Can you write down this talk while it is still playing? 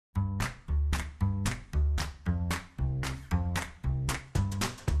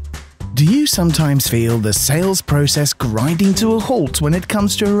Do you sometimes feel the sales process grinding to a halt when it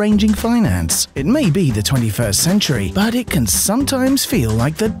comes to arranging finance? It may be the 21st century, but it can sometimes feel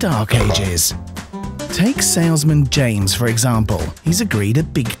like the Dark Ages. Take salesman James, for example. He's agreed a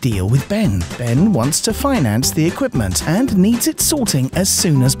big deal with Ben. Ben wants to finance the equipment and needs it sorting as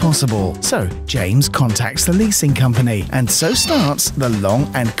soon as possible. So James contacts the leasing company, and so starts the long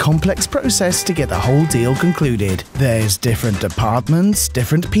and complex process to get the whole deal concluded. There's different departments,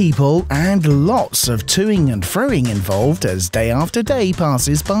 different people, and lots of toing and froing involved as day after day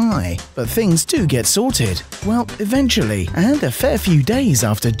passes by. But things do get sorted. Well, eventually, and a fair few days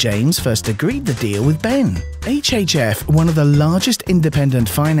after James first agreed the deal with Ben. HHF, one of the largest independent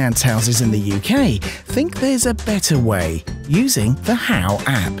finance houses in the UK, think there's a better way, using the How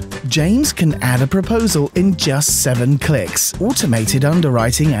app. James can add a proposal in just 7 clicks. Automated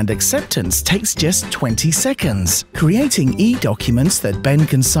underwriting and acceptance takes just 20 seconds, creating e-documents that Ben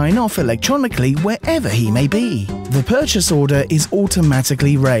can sign off electronically wherever he may be. The purchase order is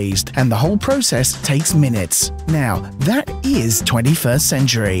automatically raised, and the whole process takes minutes. Now, that is 21st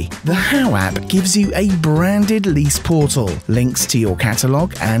century. The How app gives you a branded lease portal, links to your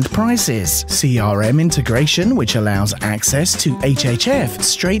catalog and prices, CRM integration which allows access to HHF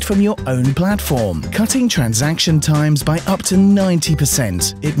straight from your own platform, cutting transaction times by up to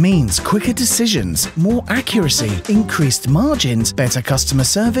 90%. It means quicker decisions, more accuracy, increased margins, better customer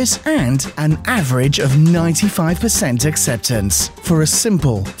service, and an average of 95% acceptance. For a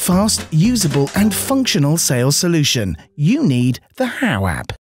simple, fast, usable, and functional sales solution, you need the How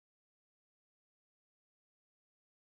app.